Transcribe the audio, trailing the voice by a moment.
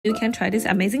You can try this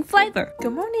amazing flavor.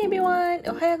 Good morning, everyone.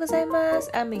 Ohayou gozaimasu.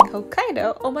 I'm in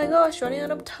Hokkaido. Oh my gosh, running out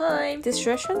of time. This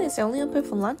restaurant is only open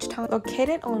for lunchtime,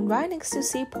 located on right next to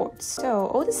seaport. So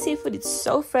all the seafood is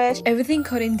so fresh. Everything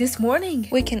caught in this morning.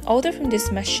 We can order from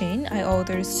this machine. I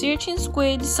ordered Urchin,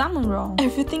 squid, camaron.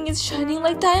 Everything is shining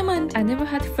like diamond. I never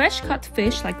had fresh cut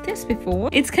fish like this before.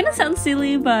 It's kind of sounds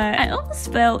silly, but I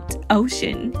almost felt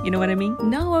ocean. You know what I mean?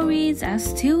 No worries, I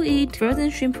still eat frozen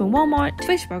shrimp from Walmart,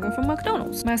 fish burger from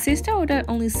McDonald's. My sister ordered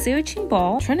only Urchin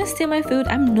ball. Trying to steal my food,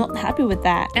 I'm not happy with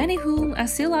that. Anywho, I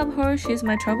still love her, she's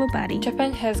my trouble buddy.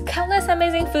 Japan has countless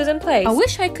amazing foods and places. I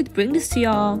wish I could bring this to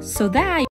y'all so that